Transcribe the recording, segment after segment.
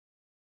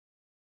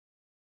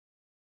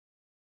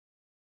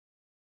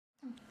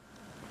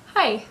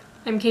Hi,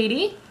 I'm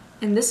Katie,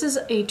 and this is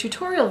a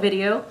tutorial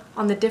video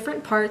on the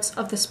different parts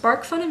of the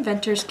Sparkfun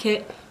Inventors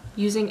Kit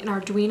using an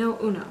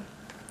Arduino Uno.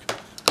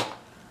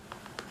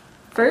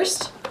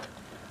 First,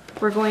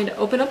 we're going to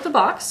open up the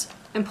box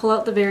and pull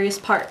out the various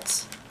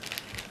parts.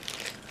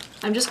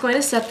 I'm just going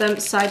to set them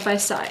side by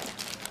side.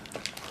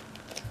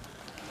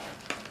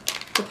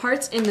 The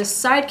parts in the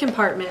side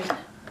compartment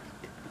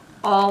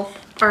all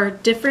are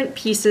different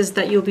pieces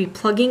that you'll be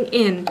plugging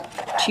in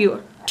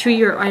to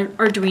your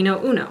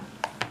Arduino Uno.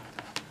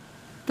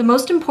 The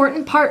most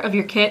important part of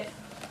your kit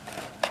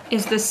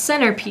is the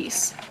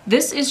centerpiece.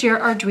 This is your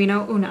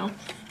Arduino Uno.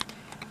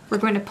 We're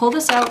going to pull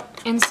this out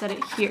and set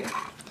it here.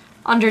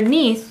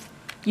 Underneath,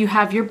 you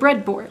have your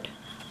breadboard.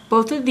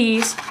 Both of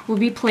these will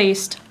be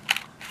placed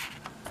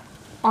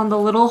on the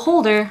little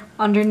holder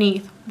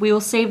underneath. We will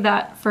save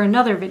that for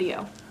another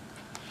video.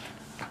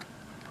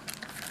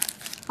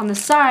 On the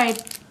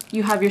side,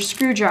 you have your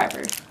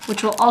screwdriver,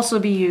 which will also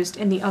be used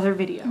in the other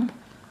video.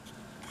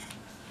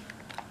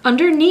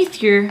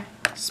 Underneath your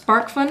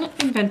Sparkfun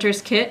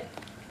Inventors Kit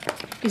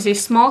is a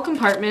small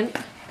compartment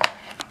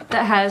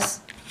that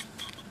has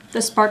the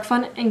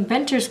Sparkfun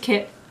Inventors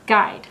Kit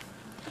guide.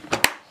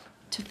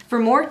 For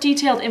more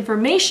detailed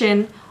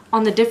information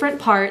on the different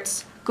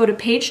parts, go to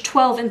page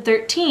 12 and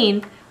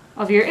 13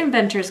 of your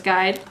Inventor's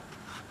Guide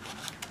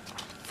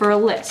for a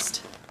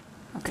list.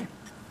 Okay.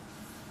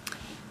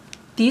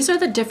 These are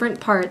the different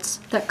parts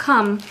that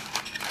come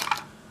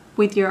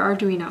with your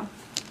Arduino.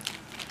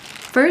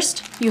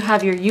 First, you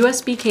have your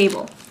USB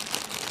cable.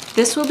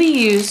 This will be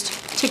used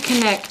to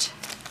connect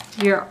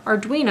your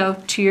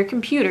Arduino to your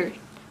computer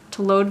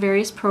to load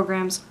various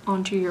programs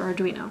onto your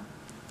Arduino.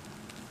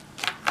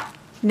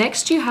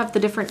 Next, you have the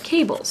different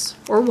cables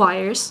or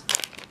wires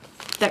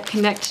that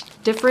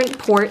connect different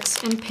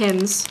ports and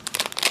pins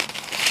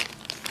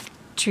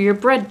to your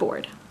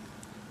breadboard.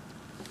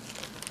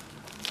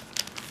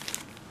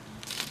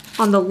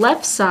 On the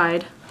left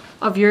side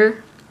of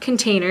your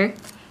container,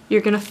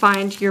 you're going to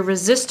find your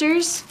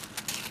resistors,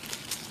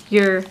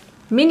 your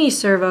mini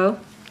servo,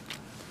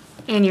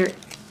 and your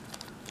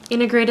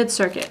integrated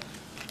circuit.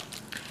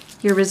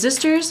 Your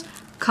resistors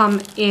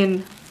come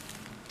in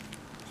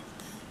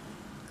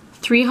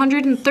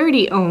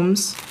 330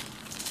 ohms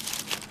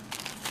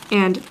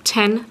and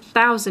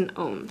 10,000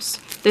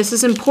 ohms. This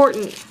is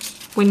important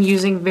when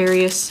using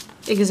various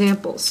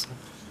examples.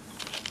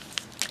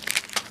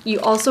 You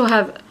also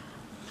have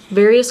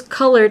various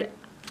colored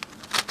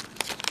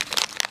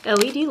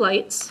LED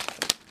lights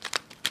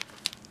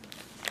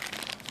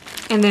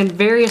and then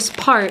various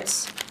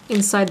parts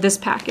inside this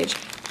package.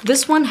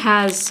 This one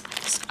has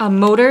a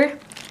motor,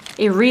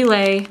 a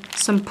relay,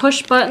 some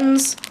push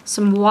buttons,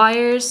 some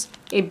wires,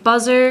 a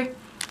buzzer,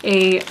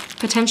 a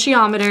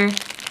potentiometer,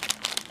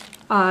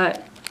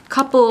 a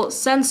couple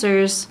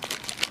sensors,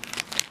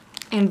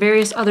 and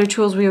various other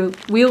tools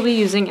we'll be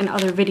using in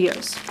other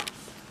videos.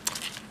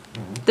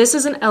 This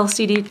is an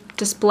LCD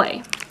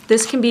display.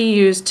 This can be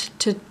used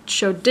to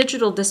show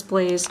digital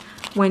displays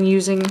when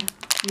using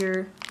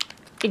your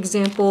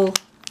example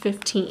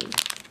 15.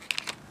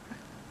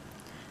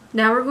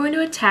 Now we're going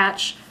to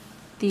attach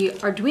the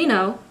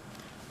Arduino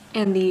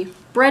and the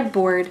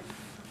breadboard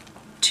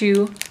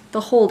to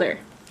the holder.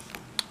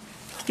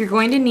 You're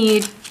going to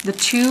need the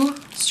two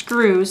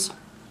screws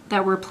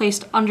that were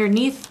placed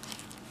underneath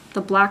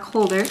the black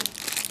holder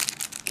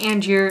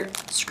and your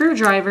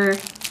screwdriver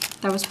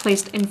that was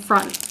placed in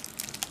front.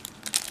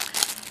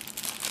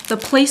 The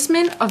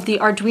placement of the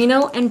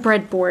Arduino and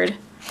breadboard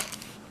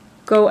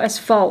go as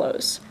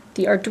follows.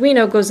 The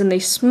Arduino goes in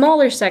the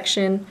smaller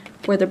section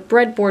where the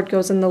breadboard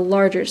goes in the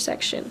larger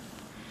section.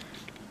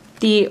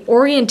 The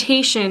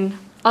orientation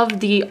of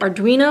the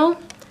Arduino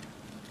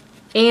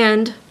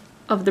and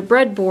of the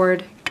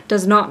breadboard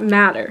does not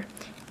matter.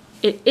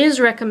 It is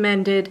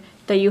recommended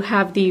that you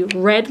have the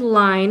red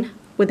line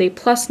with a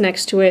plus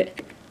next to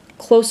it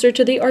closer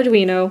to the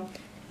Arduino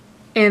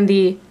and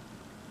the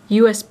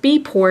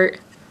USB port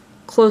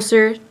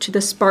closer to the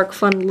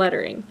Sparkfun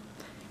lettering.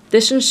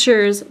 This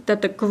ensures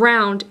that the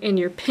ground and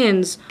your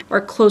pins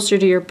are closer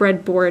to your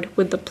breadboard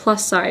with the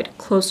plus side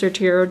closer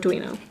to your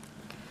Arduino.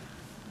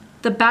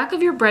 The back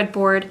of your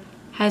breadboard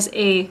has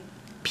a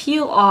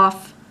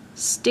peel-off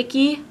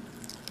sticky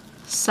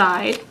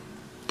side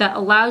that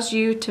allows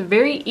you to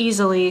very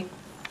easily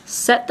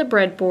set the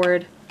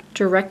breadboard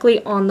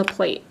directly on the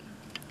plate.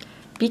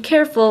 Be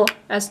careful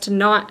as to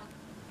not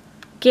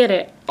get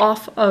it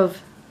off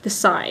of the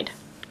side.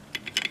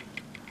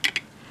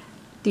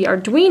 The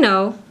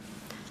Arduino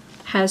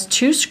has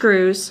two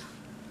screws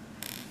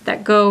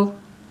that go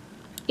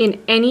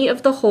in any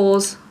of the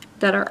holes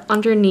that are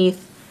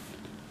underneath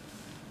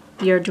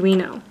the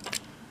Arduino.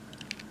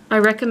 I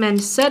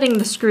recommend setting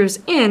the screws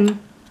in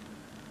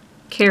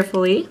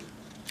carefully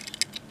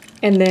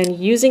and then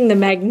using the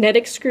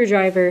magnetic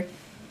screwdriver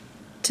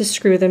to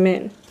screw them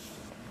in.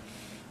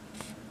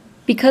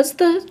 Because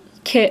the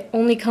kit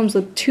only comes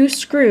with two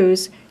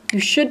screws, you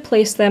should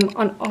place them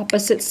on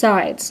opposite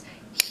sides,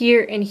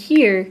 here and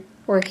here,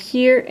 or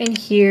here and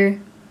here,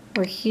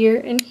 or here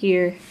and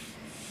here,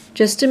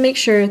 just to make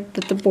sure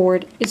that the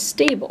board is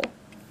stable.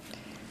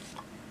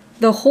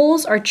 The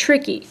holes are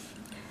tricky.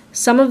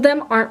 Some of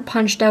them aren't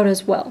punched out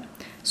as well,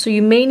 so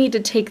you may need to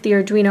take the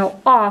Arduino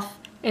off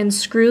and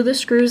screw the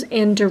screws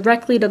in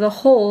directly to the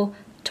hole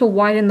to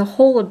widen the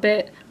hole a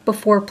bit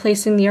before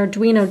placing the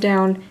Arduino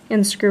down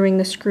and screwing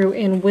the screw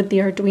in with the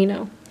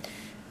Arduino.